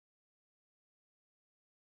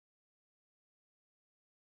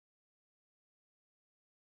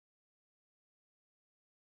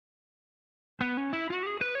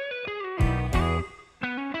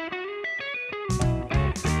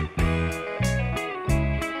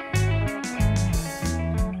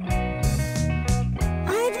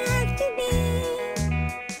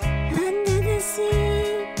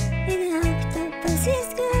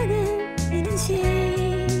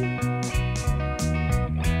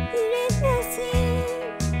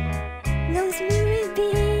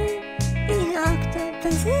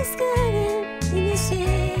octopus is garden in the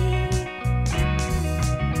shade.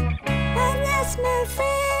 And that's my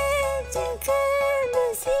friend to come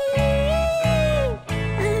and see.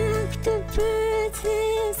 An octopus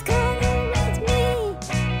is garden with me.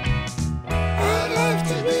 I'd like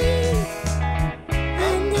to be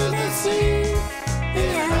under the sea.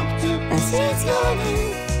 An octopus is garden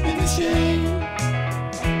in the shade.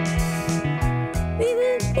 We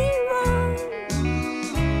will be one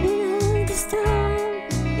in the storm,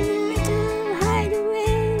 in a little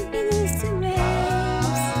hideaway beneath the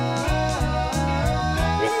waves.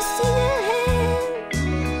 Resting our head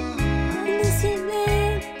on the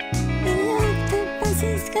seabed, in an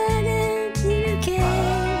octopus's garden in a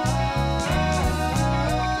cave.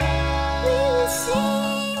 We will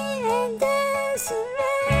sing and dance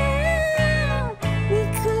around,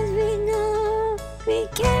 because we know we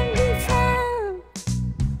can be found.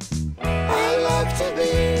 I like to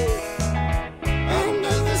be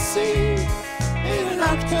under the sea, in an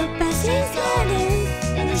octopus's garden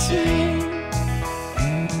in the shade.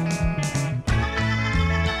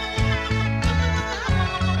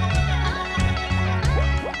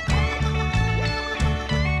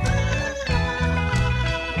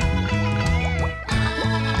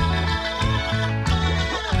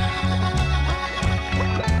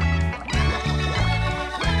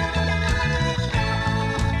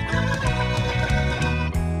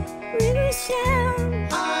 We will shout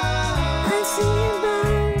and sing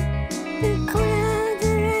about the coral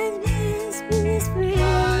that has been this spring.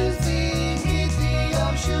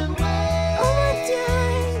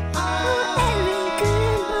 Overjoyed for every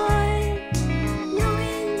good boy,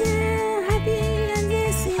 knowing they're happy and they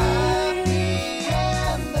say,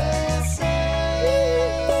 we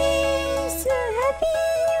will be so happy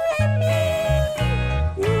you and me.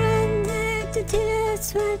 No one there to tell us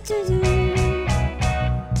what to do.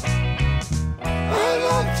 I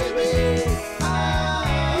like to be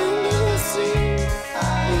under the sea,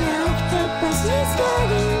 in an octopus's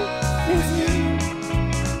garden with you.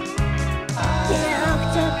 In an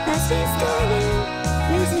octopus's garden